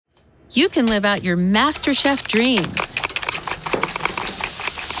you can live out your MasterChef dreams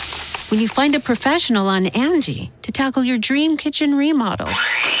when you find a professional on Angie to tackle your dream kitchen remodel.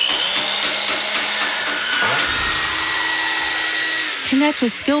 Connect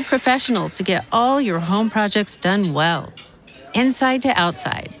with skilled professionals to get all your home projects done well. Inside to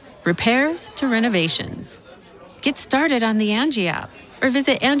outside, repairs to renovations. Get started on the Angie app or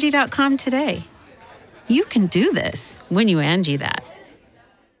visit Angie.com today. You can do this when you Angie that.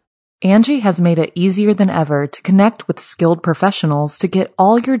 Angie has made it easier than ever to connect with skilled professionals to get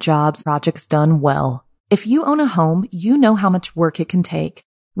all your jobs projects done well. If you own a home, you know how much work it can take,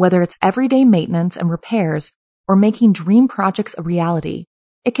 whether it's everyday maintenance and repairs or making dream projects a reality.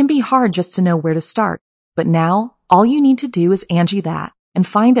 It can be hard just to know where to start, but now all you need to do is Angie that and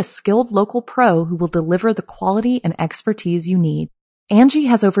find a skilled local pro who will deliver the quality and expertise you need. Angie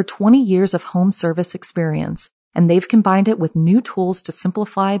has over 20 years of home service experience, and they've combined it with new tools to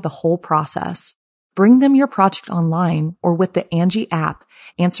simplify the whole process. Bring them your project online or with the Angie app,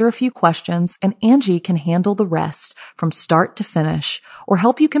 answer a few questions, and Angie can handle the rest from start to finish or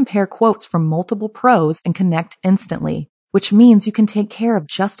help you compare quotes from multiple pros and connect instantly, which means you can take care of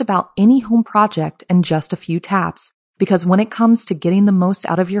just about any home project in just a few taps. Because when it comes to getting the most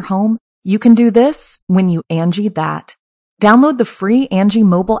out of your home, you can do this when you Angie that. Download the free Angie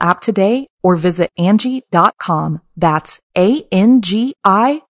mobile app today or visit Angie.com. That's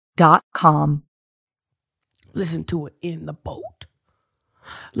ANGI.com. Listen to it in the boat.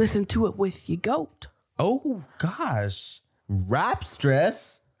 Listen to it with your goat. Oh, gosh. Rap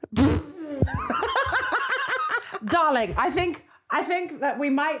stress? Darling, I think that we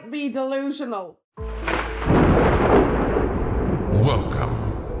might be delusional. Welcome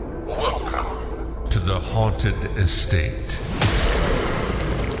to the Haunted Estate.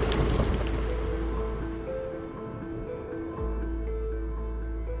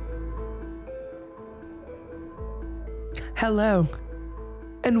 Hello,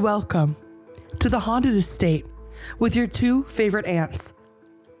 and welcome to the Haunted Estate with your two favorite aunts,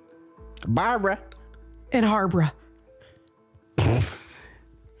 Barbara and Harbra.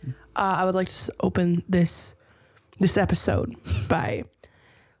 I would like to open this episode by...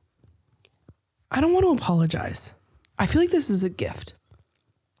 I don't want to apologize. I feel like this is a gift.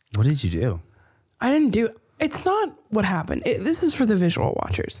 What did you do? I didn't do... It's not what happened. This is for the visual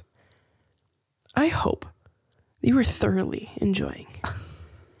watchers. I hope you were thoroughly enjoying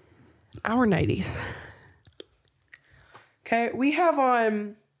our 90s. Okay, we have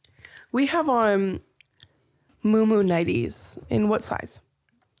on Moo 90s. In what size?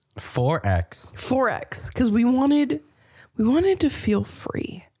 4X. 4X, because we wanted to feel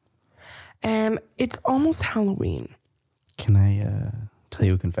free. And it's almost Halloween. Can I tell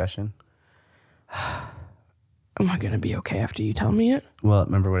you a confession? Am I going to be okay after you tell me it? Well,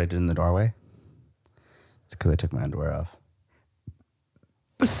 remember what I did in the doorway? It's because I took my underwear off.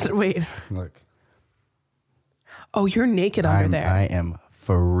 Wait. Look. Oh, you're naked under there. I am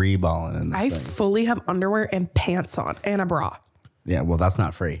free balling in this I thing. fully have underwear and pants on and a bra. Yeah, well, that's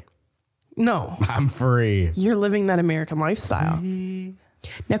not free. No. I'm free. You're living that American lifestyle. Free.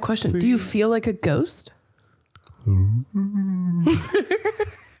 Now, question. Do you feel like a ghost? You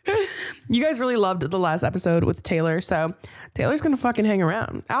guys really loved the last episode with Taylor, so Taylor's going to fucking hang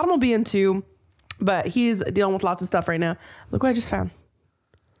around. Adam will be in too, but he's dealing with lots of stuff right now. Look what I just found.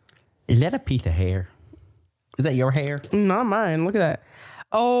 Is that a piece of hair? Is that your hair? Not mine. Look at that.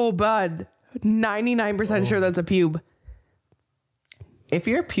 Oh, bud. 99% sure that's a pube. If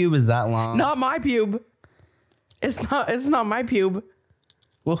your pube is that long... Not my pube. It's not my pube.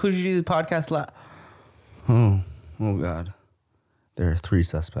 Well, who did you do the podcast last? Oh, God. There are 3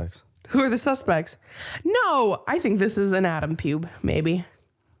 suspects. Who are the suspects? No, I think this is an Adam pube, maybe.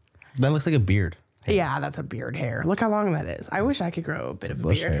 That looks like a beard. Yeah, that's a beard hair. Look how long that is. I wish I could grow a bit of a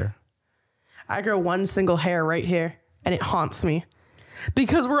Bush beard. hair. I grow one single hair right here, and it haunts me.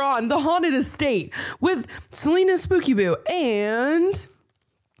 Because we're on the Haunted Estate with Selena Spooky Boo and...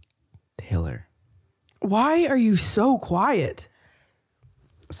 Taylor. Why are you so quiet?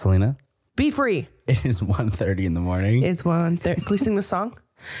 Selena? Be free. It is 1:30 in the morning. It's 1:30. Can we sing the song?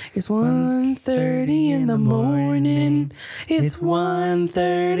 It's 1:30 in the morning. It's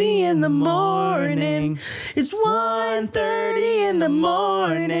 1:30 in the morning. It's 1:30 in the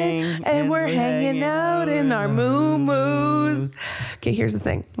morning. And we're hanging out in our moo-moos. Okay, here's the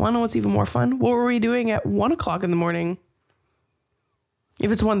thing. Want to know what's even more fun? What were we doing at 1 o'clock in the morning?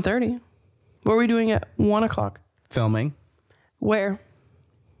 If it's 1:30, what were we doing at 1 o'clock? Filming. Where?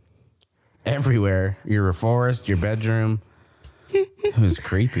 Everywhere. Your forest, your bedroom. It was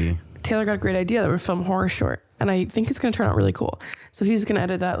creepy. Taylor got a great idea that we're film horror short. and I think it's going to turn out really cool. So he's going to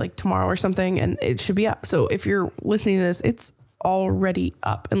edit that like tomorrow or something, and it should be up. So if you're listening to this, it's already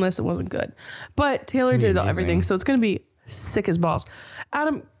up, unless it wasn't good. But Taylor did everything, so it's going to be sick as balls.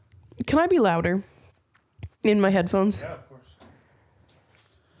 Adam, can I be louder in my headphones? Yeah, of course.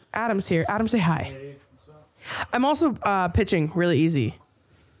 Adam's here. Adam, say hi. Hey, what's up? I'm also pitching really easy.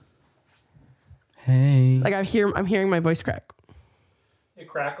 Hey. Like I'm hearing my voice crack. Hey,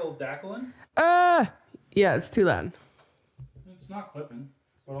 crackle dackling? Yeah, it's too loud. It's not clipping,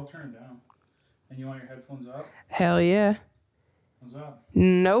 but I'll turn it down. And you want your headphones up? Hell yeah. What's up?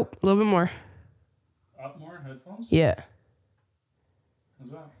 Nope, a little bit more. Up more headphones? Yeah.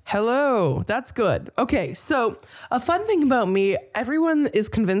 What's up? Hello. That's good. Okay, so a fun thing about me, everyone is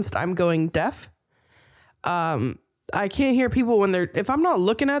convinced I'm going deaf. I can't hear people if I'm not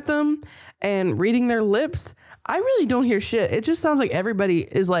looking at them and reading their lips, I really don't hear shit. It just sounds like everybody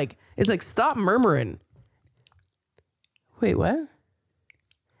is like, it's like, stop murmuring. Wait, what?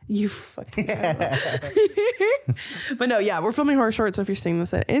 You fucking But no, yeah, we're filming Horror Short, so if you're seeing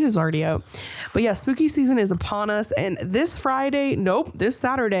this, it is already out. But yeah, spooky season is upon us, and this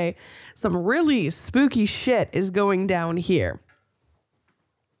Saturday, some really spooky shit is going down here.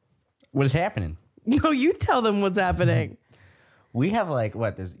 What is happening? No, you tell them what's happening. We have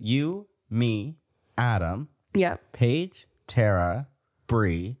there's you, me, Adam, Yeah, Paige, Tara,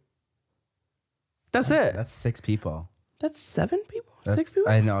 Bree. that's it. That's 6 people. That's 7 people? 6 people?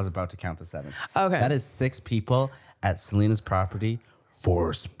 I know, I was about to count to 7. Okay. That is 6 people at Selena's property for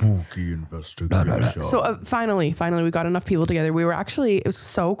a spooky investigation. So finally, we got enough people together. It was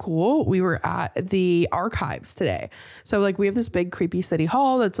so cool. We were at the archives today. So we have this big creepy city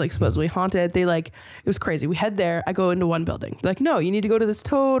hall that's supposedly haunted. It was crazy. We head there. I go into one building. They're like, no, you need to go to this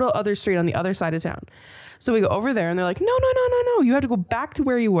total other street on the other side of town. So we go over there and they're like, no. You have to go back to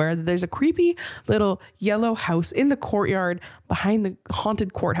where you were. There's a creepy little yellow house in the courtyard behind the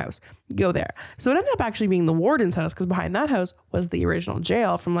haunted courthouse. Go there. So it ended up actually being the warden's house, because behind that house was the original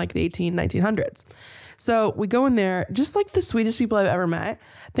jail from the 1900s. So we go in there, just like the sweetest people I've ever met.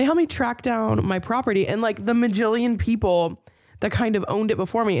 They helped me track down my property and the majillion people that kind of owned it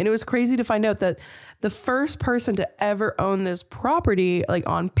before me. And it was crazy to find out that the first person to ever own this property,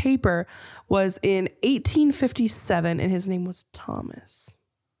 on paper, was in 1857, and his name was Thomas.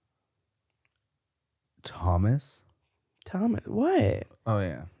 Thomas? Thomas, what? Oh,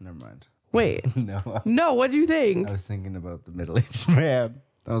 yeah. Never mind. Wait. No. What'd you think? I was thinking about the middle-aged man.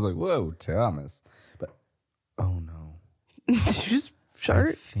 I was like, whoa, Thomas. But, oh, no. Did you just shart?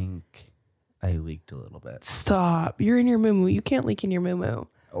 I think I leaked a little bit. Stop. You're in your moo-moo. You can't leak in your moo-moo.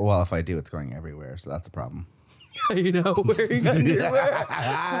 Well, if I do, it's going everywhere, so that's a problem. You know, wearing underwear.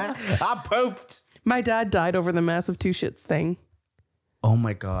 I pooped. My dad died over the massive 2 shits thing. Oh,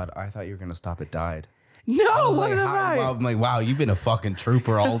 my God. I thought you were going to stop at died. No, what am I? Well, I'm like, wow, you've been a fucking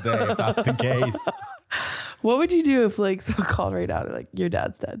trooper all day if that's the case. What would you do if someone called right now? They're like, your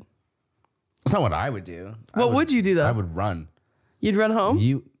dad's dead. That's not what I would do. What would you do though? I would run. You'd run home?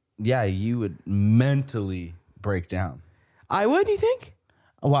 You would mentally break down. I would, you think?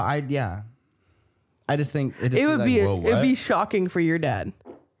 Well, I just think it would be it'd be shocking for your dad.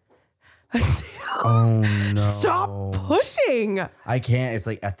 Oh no. Stop pushing. I can't. It's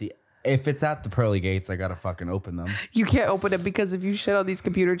if it's at the pearly gates, I gotta fucking open them. You can't open it because if you shit on these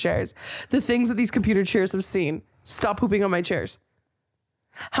computer chairs, the things that these computer chairs have seen, stop pooping on my chairs.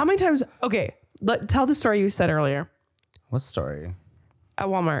 How many times? Okay, tell the story you said earlier. What story? At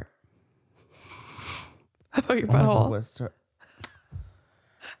Walmart. About your butthole.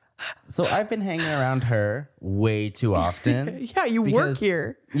 So I've been hanging around her way too often. Yeah, you work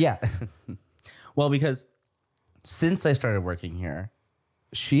here. Yeah. Well, because since I started working here,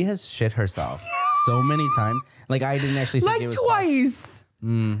 she has shit herself so many times. I didn't actually think it was twice.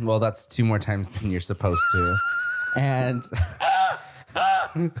 Well, that's 2 more times than you're supposed to. And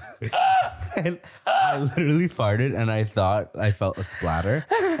and I literally farted and I thought I felt a splatter.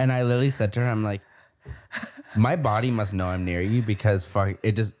 And I literally said to her, I'm like, my body must know I'm near you because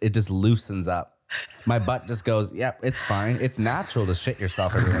it just loosens up. My butt just goes, yep, it's fine. It's natural to shit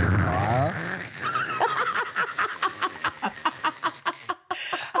yourself every once in a while.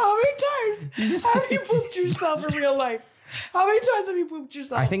 How many times have you pooped yourself in real life? How many times have you pooped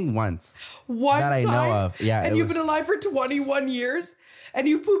yourself? I think once. One that time? I know of. Yeah. And you've been alive for 21 years and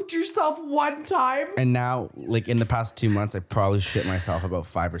you pooped yourself one time? And now, in the past 2 months, I probably shit myself about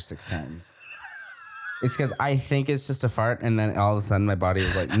 5 or 6 times. It's because I think it's just a fart, and then all of a sudden my body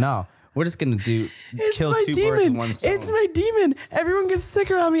was like, no, we're just going to kill 2 birds with 1 stone. It's my demon. Everyone gets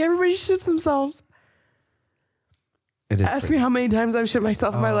sick around me. Everybody shits themselves. Ask me how many times I've shit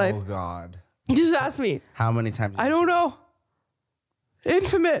myself in my life. Oh, God. Just ask me. How many times? I don't know.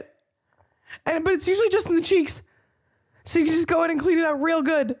 Infinite. But it's usually just in the cheeks. So you can just go in and clean it out real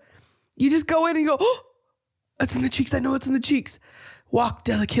good. You just go in and you go, oh, it's in the cheeks. I know it's in the cheeks. Walk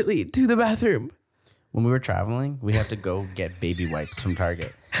delicately to the bathroom. When we were traveling, we had to go get baby wipes from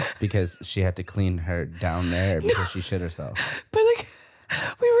Target because she had to clean her down there because she shit herself. But like,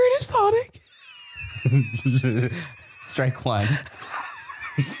 we were in a Sonic. Strike one.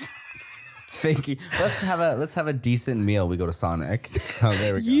 Thinking, let's have a decent meal. We go to Sonic. So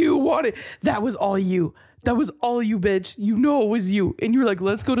there we go. You wanted. That was all you. That was all you, bitch. You know it was you. And you were like,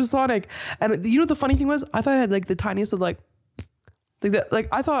 let's go to Sonic. And you know what the funny thing was? I thought I had like the tiniest of like that. Like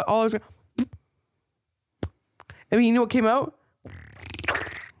I thought all I was going I mean, you know what came out?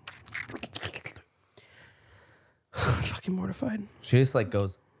 I'm fucking mortified. She just like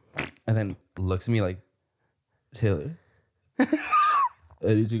goes and then looks at me like, Taylor, I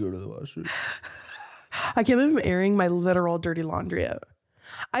need to go to the washroom. I can't believe I'm airing my literal dirty laundry out.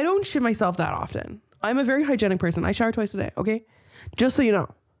 I don't shit myself that often. I'm a very hygienic person. I shower twice a day, okay? Just so you know.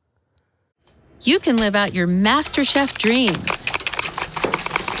 You can live out your MasterChef dreams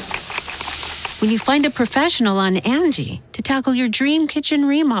when you find a professional on Angie to tackle your dream kitchen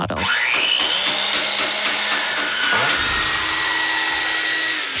remodel.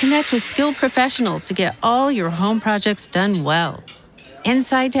 Connect with skilled professionals to get all your home projects done well.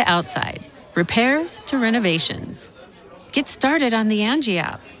 Inside to outside, repairs to renovations. Get started on the Angie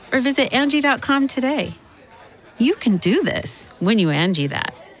app or visit Angie.com today. You can do this when you Angie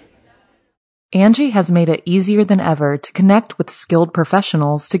that. Angie has made it easier than ever to connect with skilled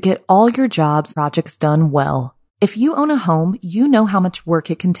professionals to get all your jobs projects done well. If you own a home, you know how much work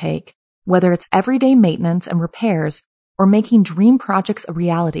it can take, whether it's everyday maintenance and repairs or making dream projects a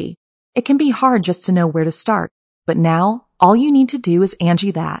reality. It can be hard just to know where to start, but now all you need to do is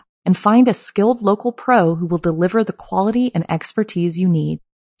Angie that and find a skilled local pro who will deliver the quality and expertise you need.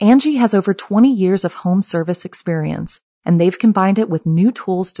 Angie has over 20 years of home service experience, and they've combined it with new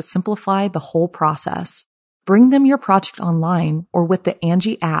tools to simplify the whole process. Bring them your project online or with the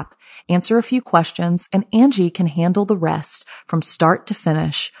Angie app, answer a few questions, and Angie can handle the rest from start to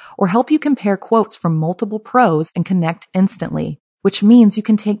finish or help you compare quotes from multiple pros and connect instantly, which means you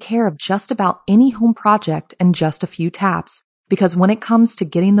can take care of just about any home project in just a few taps. Because when it comes to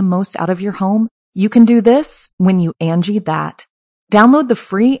getting the most out of your home, you can do this when you Angie that. Download the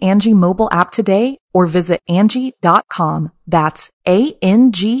free Angie mobile app today or visit Angie.com. That's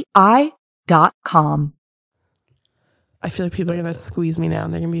ANGI.com. I feel like people are going to squeeze me now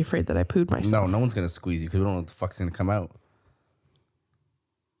and they're going to be afraid that I pooed myself. No one's going to squeeze you because we don't know what the fuck's going to come out.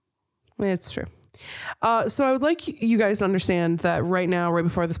 It's true. So I would like you guys to understand that right now, right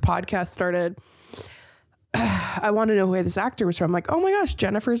before this podcast started, I want to know where this actor was from. I'm like, oh my gosh,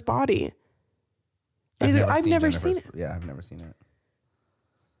 Jennifer's Body. I've never seen it. Yeah, I've never seen it.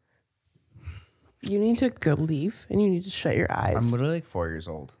 You need to go leave and you need to shut your eyes. I'm literally like 4 years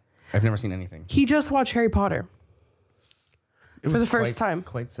old. I've never seen anything. He just watched Harry Potter. For the first time.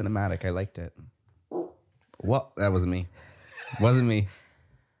 Quite cinematic. I liked it. What? That wasn't me. Wasn't me.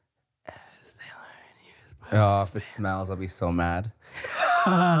 Oh, if it smells, I'll be so mad.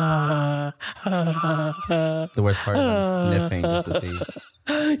 The worst part is I'm sniffing just to see.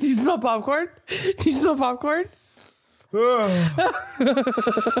 Do you smell popcorn? Do you smell popcorn?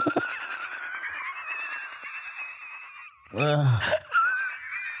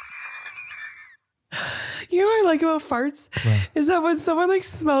 You know what I like about farts? What? Is that when someone like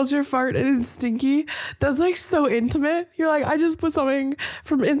smells your fart and it's stinky, that's like so intimate. You're like, I just put something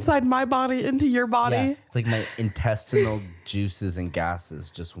from inside my body into your body. Yeah, it's like my intestinal juices and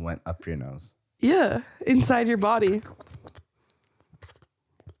gases just went up your nose. Yeah, inside your body.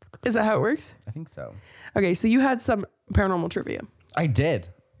 Is that how it works? I think so. Okay, so you had some paranormal trivia. I did.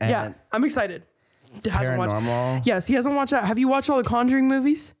 And yeah, I'm excited. Paranormal? Yes, he hasn't watched that. Have you watched all the Conjuring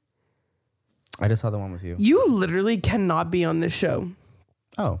movies? I just saw the one with you. You literally cannot be on this show.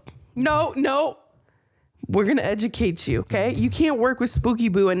 Oh. No. We're going to educate you, okay? You can't work with Spooky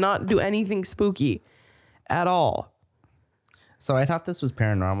Boo and not do anything spooky at all. So I thought this was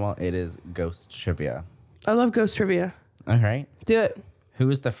paranormal. It is ghost trivia. I love ghost trivia. All right. Do it. Who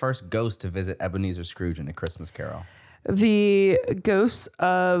was the first ghost to visit Ebenezer Scrooge in A Christmas Carol? The ghost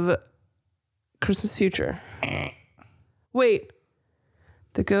of Christmas Future. Wait.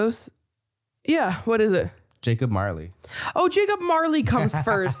 The ghost... Yeah, what is it? Jacob Marley. Oh, Jacob Marley comes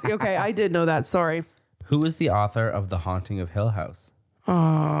first. Okay, I did know that. Sorry. Who is the author of The Haunting of Hill House?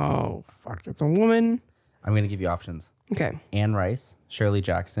 Oh, fuck. It's a woman. I'm going to give you options. Okay. Anne Rice, Shirley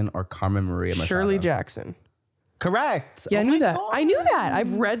Jackson, or Carmen Maria Machado? Shirley Jackson. Correct. Yeah, Oh I knew my that. God. I knew that.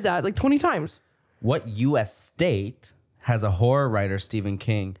 I've read that like 20 times. What U.S. state has a horror writer, Stephen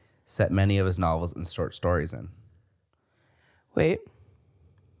King, set many of his novels and short stories in? Wait.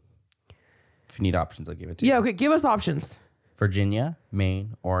 If you need options, I'll give it to you. Yeah, okay. Give us options. Virginia,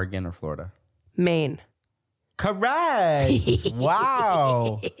 Maine, Oregon, or Florida? Maine. Correct.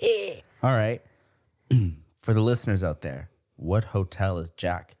 Wow. All right. For the listeners out there, what hotel is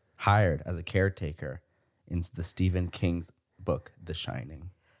Jack hired as a caretaker in the Stephen King's book, The Shining?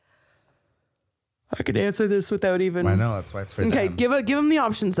 I could answer this without even. I know, that's why it's for Okay, them. give him the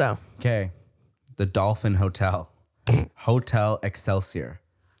options though. Okay. The Dolphin Hotel, Hotel Excelsior,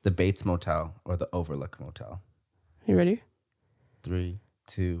 the Bates Motel, or the Overlook Motel. You ready? 3,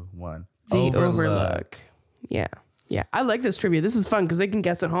 2, 1. The Overlook. Yeah. Yeah. I like this trivia. This is fun because they can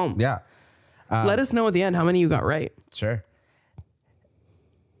guess at home. Yeah, Let us know at the end how many you got right. sure.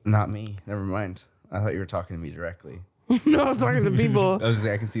 Not me. Never mind. I thought you were talking to me directly. No, I was talking to people. I was just,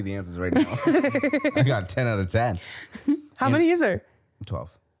 I can see the answers right now. I got 10 out of 10. How many is there?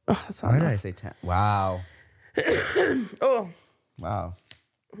 12. Oh, that's not Why did I enough. say 10? Wow. Oh, Wow.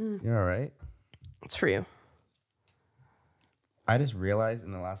 You're all right. it's for you. I just realized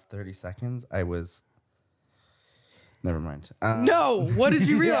in the last 30 seconds I was. Never mind. No. What did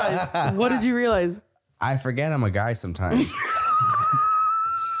you realize? What did you realize? I forget I'm a guy sometimes.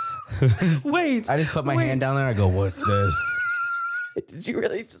 Wait. I just put my wait. hand down there. I go, "What's this?" Did you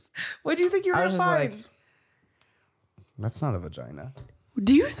really just? What do you think you were I gonna was just find? like, "That's not a vagina."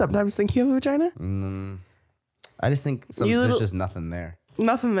 Do you sometimes think you have a vagina? I just think You there's little- just nothing there.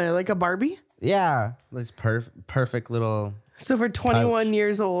 Nothing there, like a Barbie. Yeah, this perfect little. So for 21 Pouch.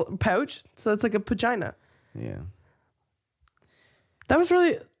 years old pouch, so it's like a vagina. Yeah. That was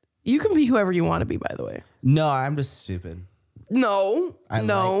really. You can be whoever you want to be, by the way. No, I'm just stupid. No.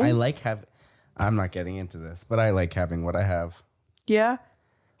 No. I like having. I'm not getting into this, but I like having what I have. Yeah.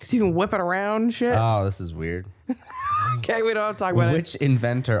 Because you can whip it around and shit. Oh, this is weird. Okay, we don't have to talk about it. Which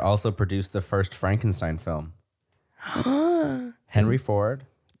inventor also produced the first Frankenstein film? Henry Ford,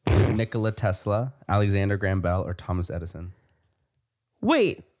 Nikola Tesla, Alexander Graham Bell, or Thomas Edison?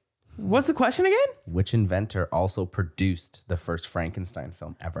 Wait. What's the question again? Which inventor also produced the first Frankenstein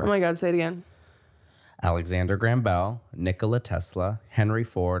film ever? Oh my God, say it again. Alexander Graham Bell, Nikola Tesla, Henry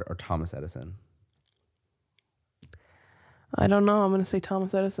Ford, or Thomas Edison? I don't know. I'm going to say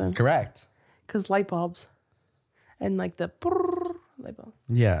Thomas Edison. Correct. Because light bulbs. And like the light bulb.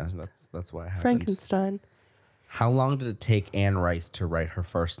 Yeah, that's why it happened. Frankenstein. How long did it take Anne Rice to write her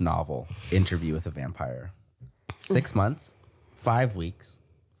first novel, Interview with a Vampire? 6 months, 5 weeks,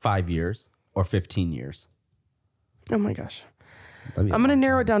 5 years, or 15 years? Oh my gosh. That'd be a I'm going to long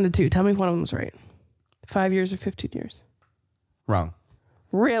narrow it down to 2. Tell me if one of them's right. 5 years or 15 years? Wrong.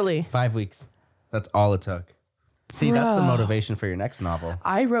 Really? 5 weeks. That's all it took. See, that's the Bruh. motivation for your next novel.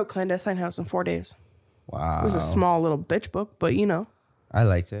 I wrote Clandestine House in 4 days. Wow. It was a small little bitch book, but you know. I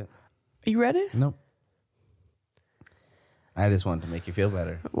liked it. You read it? Nope. I just wanted to make you feel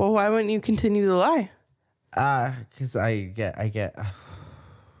better. Well, why wouldn't you continue to lie? Because I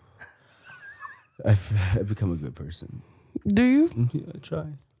become a good person. Do you? Yeah, I try.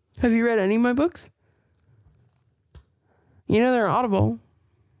 Have you read any of my books? You know they're Audible.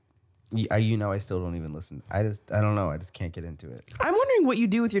 You know, I still don't even listen. I don't know. I just can't get into it. I'm wondering what you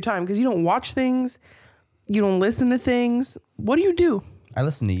do with your time because you don't watch things, you don't listen to things. What do you do? I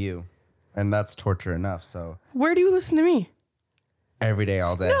listen to you, and that's torture enough. So Where do you listen to me? every day,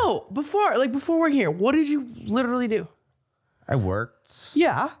 all day. No, before we're here, what did you literally do? I worked.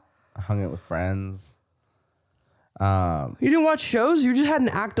 Yeah. I hung out with friends. You didn't watch shows, you just had an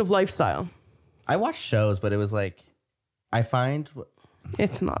active lifestyle. I watched shows, but it was like, I find.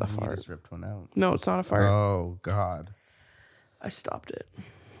 It's not a You fart. just ripped one out. No, it's not a fart. Oh God. I stopped it.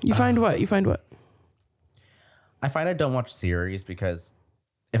 You find what? You find what? I find I don't watch series because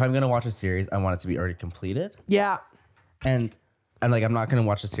if I'm gonna watch a series, I want it to be already completed. Yeah. And like I'm not gonna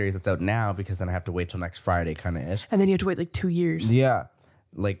watch a series that's out now because then I have to wait till next Friday, kind of ish. And then you have to wait like 2 years. Yeah,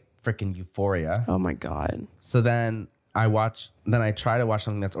 like freaking Euphoria. Oh my God. So then I try to watch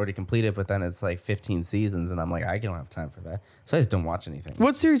something that's already completed, but then it's like 15 seasons, and I'm like, I don't have time for that. So I just don't watch anything.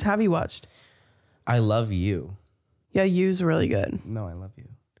 What series have you watched? I Love You. Yeah, You's really good. No, I Love You.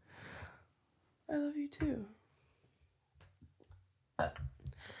 I love you too.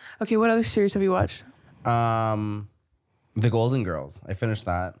 Okay, what other series have you watched? The Golden Girls. I finished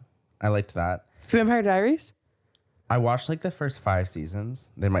that. I liked that. Vampire Diaries? I watched like the first 5 seasons.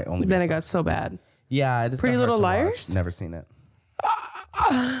 They might only. Then be it got so bad. Yeah, I just Pretty got hard Little to watch. Liars? Never seen it.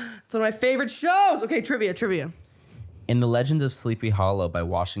 It's one of my favorite shows. Okay, trivia. In The Legend of Sleepy Hollow by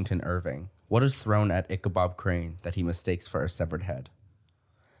Washington Irving, What is thrown at Ichabod Crane that he mistakes for a severed head?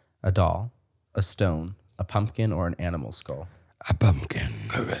 A doll, a stone, a pumpkin, or an animal skull? A pumpkin.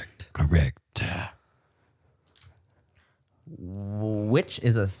 Correct. Which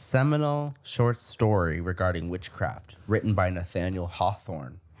is a seminal short story regarding witchcraft written by Nathaniel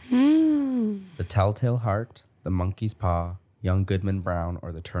Hawthorne? The Telltale Heart, The Monkey's Paw, Young Goodman Brown,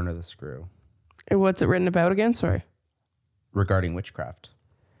 or The Turn of the Screw? And what's it written about again? Sorry. Regarding witchcraft.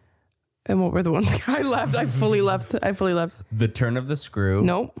 And what were the ones? I left. I fully left. The Turn of the Screw.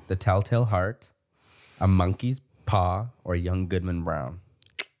 Nope. The Telltale Heart, A Monkey's Paw, or Young Goodman Brown?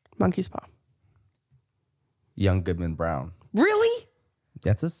 Monkey's Paw. Young Goodman Brown. Really?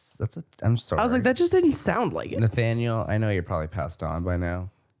 That's a. I'm sorry. I was like, that just didn't sound like it. Nathaniel, I know you're probably passed on by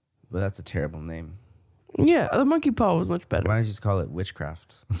now, but that's a terrible name. Yeah, the Monkey Paw was much better. Why don't you just call it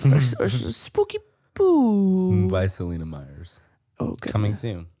Witchcraft? Or Spooky Boo. By Selena Myers. Oh, good. Coming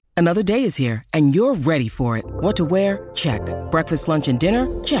soon. Another day is here, and you're ready for it. What to wear? Check. Breakfast, lunch, and dinner?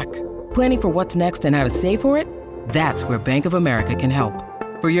 Check. Planning for what's next and how to save for it? That's where Bank of America can help.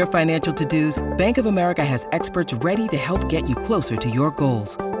 For your financial to-dos, Bank of America has experts ready to help get you closer to your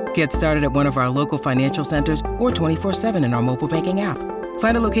goals. Get started at one of our local financial centers or 24/7 in our mobile banking app.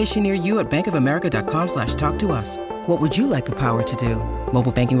 Find a location near you at bankofamerica.com/talktous. What would you like the power to do?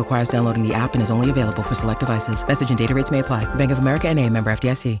 Mobile banking requires downloading the app and is only available for select devices. Message and data rates may apply. Bank of America N.A., member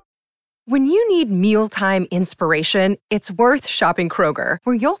FDIC. When you need mealtime inspiration, it's worth shopping Kroger,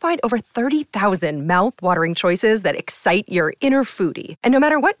 where you'll find over 30,000 mouth-watering choices that excite your inner foodie. And no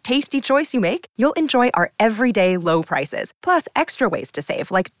matter what tasty choice you make, you'll enjoy our everyday low prices, plus extra ways to save,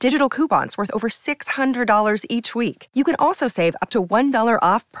 like digital coupons worth over $600 each week. You can also save up to $1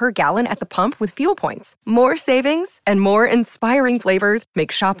 off per gallon at the pump with fuel points. More savings and more inspiring flavors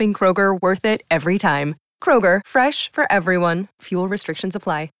make shopping Kroger worth it every time. Kroger, fresh for everyone. Fuel restrictions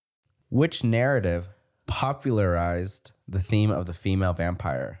apply. Which narrative popularized the theme of the female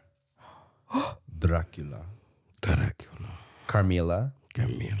vampire? Dracula. Carmilla.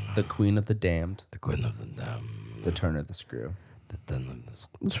 The Queen of the Damned. The Turn of the Screw. The Turn of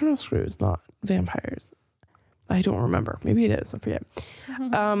the Screw is not vampires. I don't remember. Maybe it is. I forget.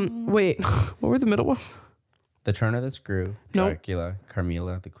 Wait, what were the middle ones? The Turn of the Screw. Nope. Dracula.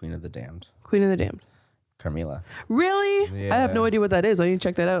 Carmilla. The Queen of the Damned. Queen of the Damned. Carmilla. Really? Yeah. I have no idea what that is. I need to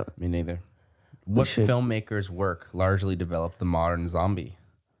check that out. Me neither. What should. filmmaker's work largely developed the modern zombie?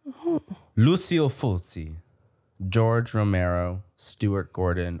 Lucio Fulci, George Romero, Stuart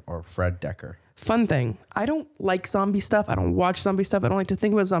Gordon, or Fred Decker? Fun thing. I don't like zombie stuff. I don't watch zombie stuff. I don't like to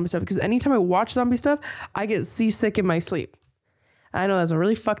think about zombie stuff because anytime I watch zombie stuff, I get seasick in my sleep. I know that's a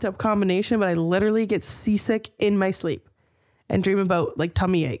really fucked up combination, but I literally get seasick in my sleep and dream about like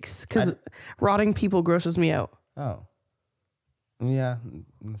tummy aches because rotting people grosses me out. Oh. Yeah,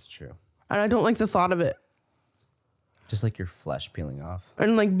 that's true. And I don't like the thought of it. Just like your flesh peeling off.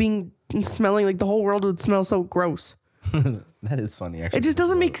 And like smelling like the whole world would smell so gross. That is funny, actually. It just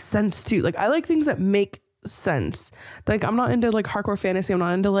doesn't make sense too. Like I like things that make sense. Like I'm not into like hardcore fantasy. I'm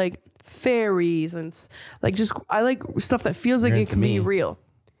not into like fairies and like just I like stuff that feels like it can be real.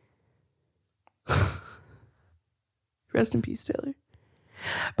 Rest in peace, Taylor.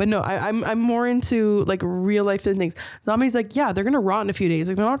 But no, I'm more into like real life things. Zombies, like, yeah, they're gonna rot in a few days.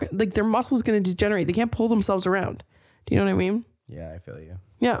 Like they're not like their muscles gonna degenerate. They can't pull themselves around. Do you know what I mean? Yeah, I feel you.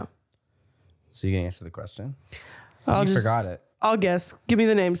 Yeah. So you gonna answer the question? You forgot it. I'll guess. Give me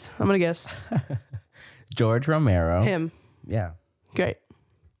the names. I'm gonna guess. George Romero. Him. Yeah. Great.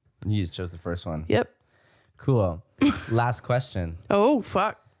 You just chose the first one. Yep. Cool. Last question. Oh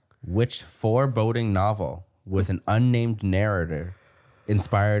fuck. Which foreboding novel with an unnamed narrator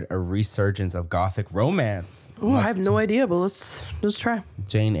inspired a resurgence of Gothic romance? Oh, I have no idea, but let's try.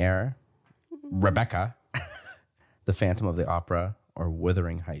 Jane Eyre, Rebecca, The Phantom of the Opera, or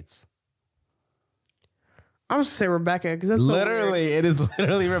Wuthering Heights? I'm just gonna say Rebecca because that's Literally, it is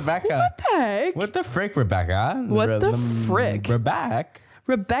literally Rebecca. What the heck? What the frick, Rebecca? What the frick?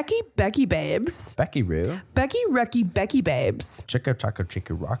 Becky babes. Becky Roo. Becky Recky Becky babes. Chica Chaca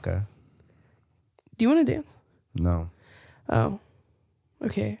Chica Rocka. Do you want to dance? No. Oh.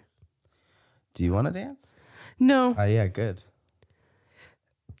 Okay. Do you want to dance? No. Yeah, good.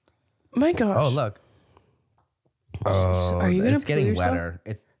 My gosh. Oh, look. Oh, Are you gonna it's getting put yourself- wetter.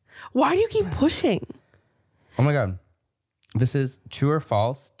 It's Why do you keep pushing? Oh my God. This is true or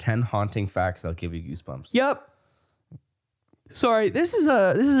false, 10 haunting facts that'll give you goosebumps. Yep. Sorry, this is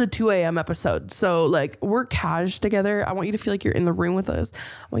a 2 a.m. episode. So like we're cash together. I want you to feel like you're in the room with us.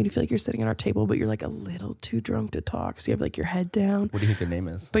 I want you to feel like you're sitting at our table, but you're like a little too drunk to talk. So you have like your head down. What do you think their name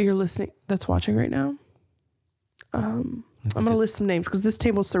is? But you're listening. That's watching right now. I'm going to list some names because this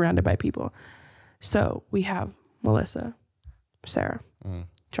table's surrounded by people. So we have Melissa, Sarah,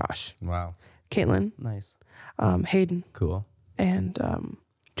 Josh, Wow. Caitlin, Nice. Hayden, Cool. and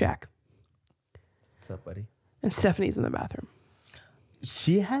Jack. What's up, buddy? And Stephanie's in the bathroom.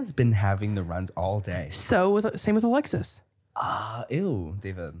 She has been having the runs all day. So same with Alexis. Ew,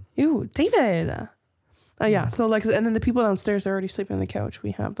 David. Ew, David. Yeah, so Alexis, and then the people downstairs are already sleeping on the couch.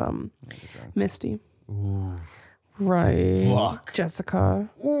 We have Misty. Ooh. Right. Fuck. Jessica.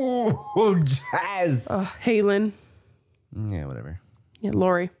 Ooh, Jazz. Halen. Yeah, whatever. Yeah,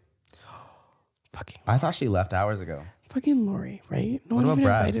 Lori. Fucking I thought she left hours ago. fucking Lori, right? No What one about even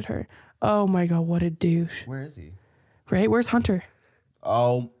Brad? invited her. Oh my god, what a douche. Where is he? Right? Where's Hunter?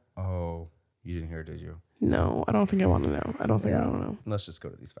 Oh, you didn't hear it, did you? No, I don't think I want to know. I don't think I want to know. Let's just go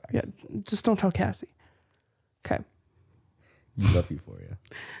to these facts. Yeah, just don't tell Cassie. Okay. You love Euphoria.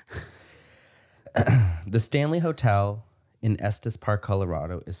 The Stanley Hotel in Estes Park,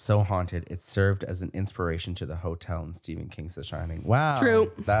 Colorado is so haunted it served as an inspiration to the hotel in Stephen King's The Shining. Wow.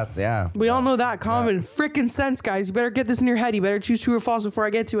 True. That's, yeah. We all know that common freaking sense, guys. You better get this in your head. You better choose true or false before I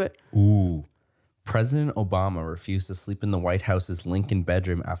get to it. Ooh. President Obama refused to sleep in the White House's Lincoln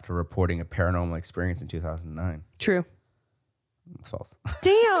bedroom after reporting a paranormal experience in 2009. True. It's false.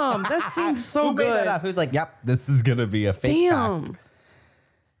 Damn, that seems so Who made that good. up? Who's like, yep, this is going to be a fake Damn. fact.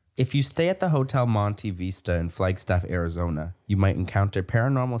 If you stay at the Hotel Monte Vista in Flagstaff, Arizona, you might encounter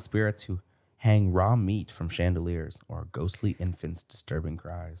paranormal spirits who hang raw meat from chandeliers or ghostly infants' disturbing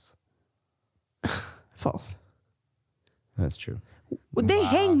cries. False. That's true. Would they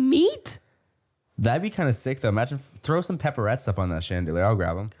hang meat? That'd be kind of sick, though. Imagine throw some pepperettes up on that chandelier. I'll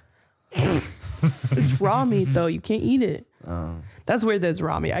grab them. It's raw meat though. You can't eat it. That's weird that it's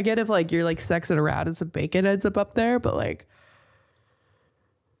raw meat. I get if like you're like sexing around and some bacon ends up there, but like,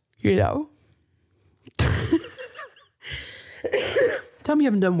 you know. Tell me you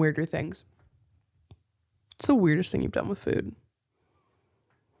haven't done weirder things. What's the weirdest thing you've done with food?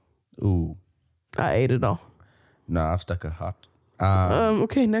 Ooh. I ate it all. No, I've stuck a hot.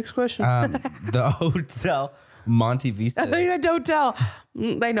 Okay, next question. The Hotel Monte Vista. Don't tell.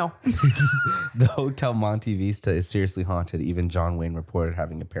 They know. The Hotel Monte Vista is seriously haunted. Even John Wayne reported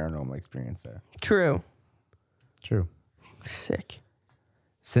having a paranormal experience there. True. True. Sick.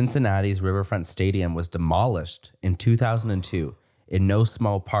 Cincinnati's Riverfront Stadium was demolished in 2002, in no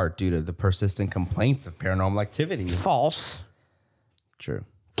small part due to the persistent complaints of paranormal activity. False. True.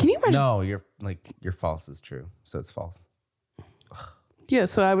 Can you imagine? No, your false is true, so it's false. Yeah,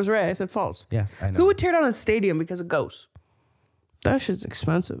 so I was right. I said false. Yes, I know. Who would tear down a stadium because of ghosts? That shit's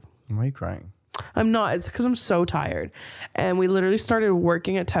expensive. Why are you crying? I'm not. It's because I'm so tired. And we literally started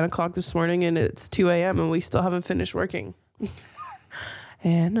working at 10 o'clock this morning and it's 2 a.m. and we still haven't finished working.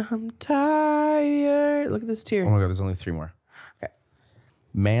 And I'm tired. Look at this tear. Oh my God, there's only 3 more. Okay.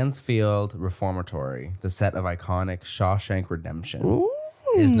 Mansfield Reformatory, the set of iconic Shawshank Redemption,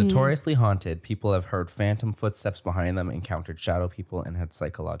 is notoriously haunted. People have heard phantom footsteps behind them, encountered shadow people, and had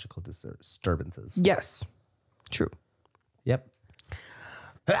psychological disturbances. Yes. True. Yep.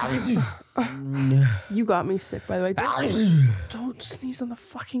 You got me sick, by the way. Don't sneeze on the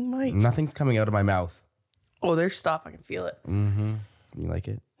fucking mic. Nothing's coming out of my mouth. Oh, there's stuff. I can feel it. You like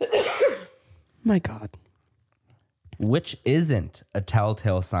it? My God. Which isn't a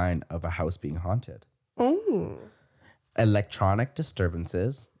telltale sign of a house being haunted? Oh. Electronic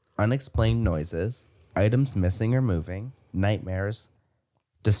disturbances, unexplained noises, items missing or moving, nightmares,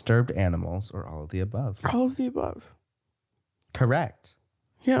 disturbed animals, or all of the above. All of the above. Correct.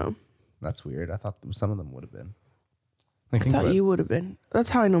 Yeah. That's weird. I thought some of them would have been. I thought you would have been.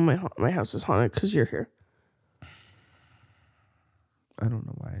 That's how I know my house is haunted, because you're here. I don't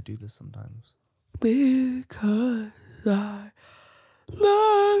know why I do this sometimes. Because I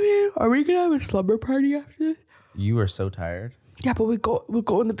love you. Are we going to have a slumber party after this? You are so tired. Yeah, but we'll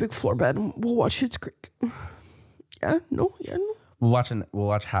go in the big floor bed and we'll watch Schitt's Creek. Yeah, no. We'll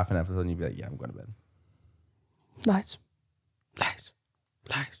watch half an episode and you'll be like, yeah, I'm going to bed. Nice.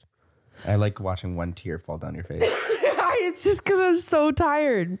 I like watching one tear fall down your face. It's just because I'm so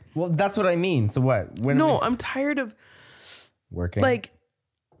tired. Well, that's what I mean. So what? I'm tired of working. like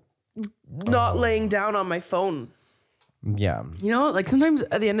not laying down on my phone. Yeah. You know, like sometimes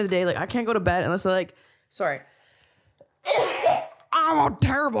at the end of the day, like I can't go to bed unless I sorry. I'm a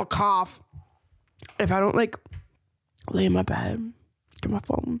terrible cough. If I don't like lay in my bed, get my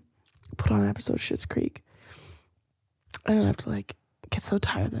phone, put on an episode of Schitt's Creek, and then I have to like get so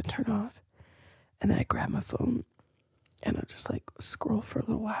tired that I turn it off, and then I grab my phone and I just like scroll for a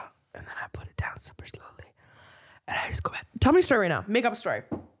little while, and then I put it down super slowly, and I just go back. Tell me a story right now. Make up a story.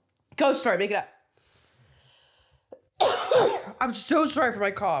 Go story. Make it up. I'm so sorry for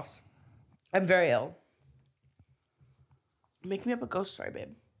my coughs. I'm very ill. Make me up a ghost story, babe.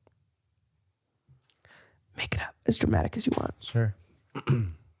 Make it up as dramatic as you want. Sure.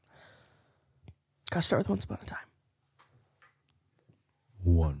 Gotta start with Once Upon a Time.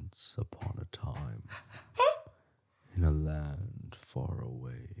 Once upon a time, in a land far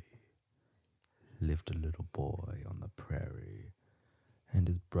away, lived a little boy on the prairie, and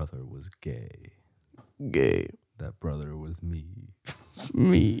his brother was gay. Gay. That brother was me.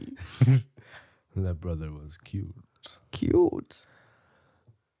 Me. That brother was cute. Cute.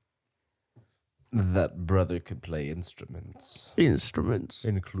 That brother could play instruments, Instruments.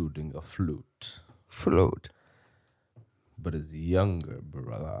 including a flute. Float. But his younger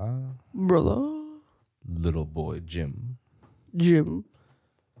brother, Brother. little boy Jim, Jim.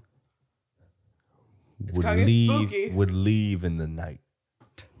 kinda spooky. would leave in the night,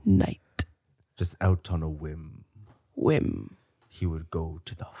 Night. just out on a whim. Whim. He would go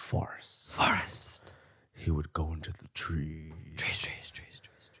to the forest. Forest. He would go into the trees. Trees.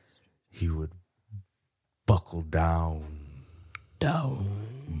 He would buckle down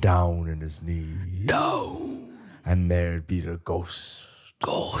Down. in his knees. Down. And there'd be the ghost.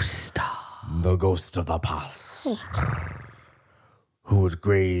 The ghost of the past. Who would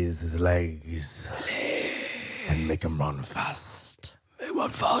graze his legs and make him run fast.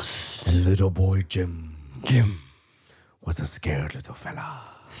 And little boy Jim was a scared little fella.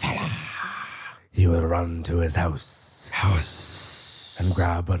 He would run to his house and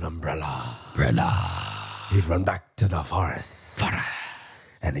grab an umbrella. He'd run back to the forest.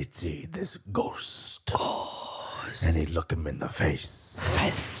 And he'd see this ghost. And he'd look him in the face.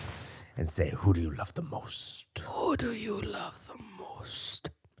 And say, who do you love the most? Who do you love the most?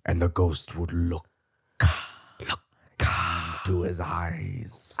 And the ghost would look into his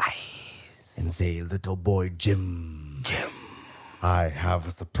eyes. And say, little boy Jim, I have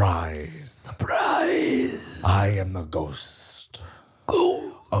a surprise. I am the ghost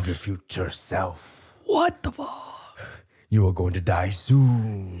of your future self. What the fuck? You are going to die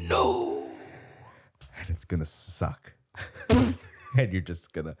soon. No. And it's gonna suck. And you're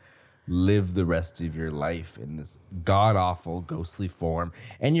just gonna live the rest of your life in this god-awful ghostly form,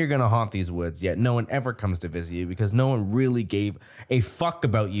 and you're gonna haunt these woods, yet no one ever comes to visit you because no one really gave a fuck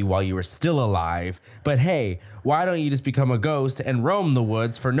about you while you were still alive. But hey, why don't you just become a ghost and roam the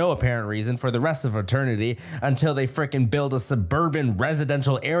woods for no apparent reason for the rest of eternity until they frickin' build a suburban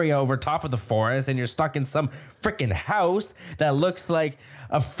residential area over top of the forest and you're stuck in some frickin' house that looks like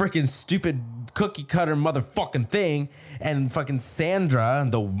a frickin' stupid cookie cutter motherfucking thing, and fucking Sandra,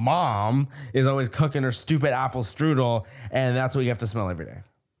 the mom, is always cooking her stupid apple strudel, and that's what you have to smell every day.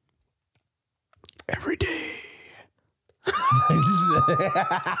 Every day.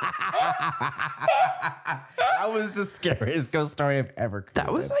 That was the scariest ghost story I've ever created.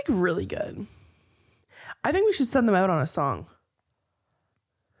 That was like really good. I think we should send them out on a song.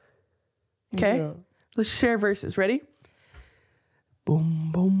 Okay? Yeah. Let's share verses. Ready? Boom,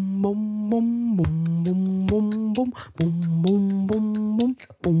 boom, boom, boom, boom, boom, boom, boom, boom, boom, boom, boom,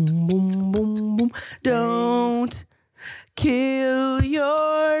 boom, boom, boom, boom. Don't kill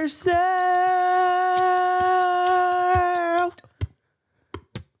yourself.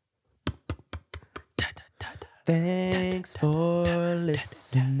 Thanks for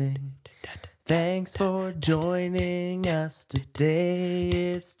listening. Thanks for joining us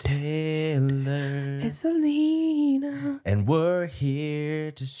today. It's Taylor. It's Alina. And we're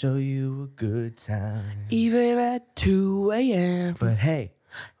here to show you a good time. Even at 2 a.m. But hey,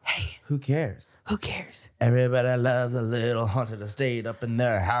 who cares? Who cares? Everybody loves a little haunted estate up in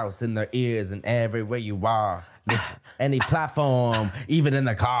their house, in their ears, and everywhere you are. Listen, any platform, even in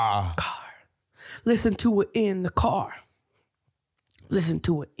the car. Listen to it in the car. Listen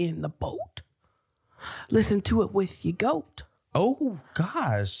to it in the boat. Listen to it with your goat. Oh,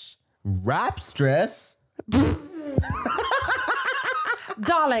 gosh. Rap stress?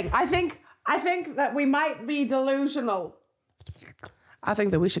 Darling, I think that we might be delusional. I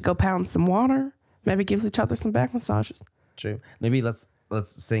think that we should go pound some water. Maybe give each other some back massages. True. Maybe let's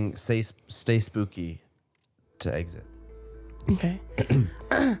sing Stay Spooky to exit. Okay.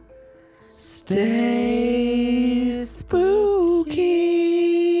 Stay spooky.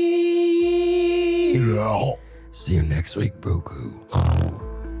 See you next week, Boku.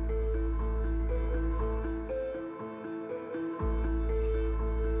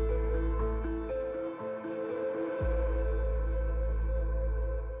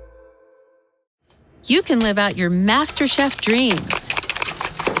 You can live out your MasterChef dreams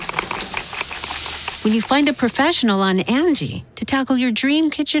when you find a professional on Angie to tackle your dream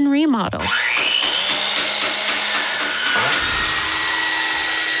kitchen remodel.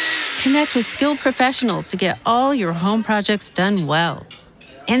 Connect with skilled professionals to get all your home projects done well.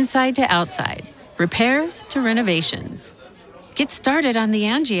 Inside to outside, repairs to renovations. Get started on the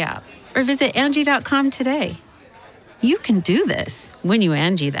Angie app or visit Angie.com today. You can do this when you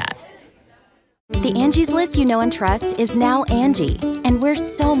Angie that. The Angie's List you know and trust is now Angie, and we're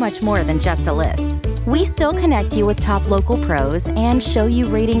so much more than just a list. We still connect you with top local pros and show you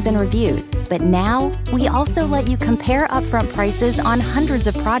ratings and reviews, but now we also let you compare upfront prices on hundreds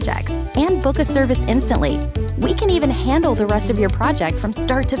of projects and book a service instantly. We can even handle the rest of your project from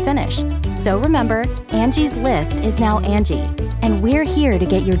start to finish. So remember, Angie's List is now Angie, and we're here to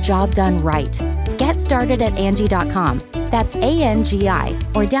get your job done right. Get started at Angie.com. That's ANGI,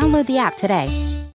 or download the app today.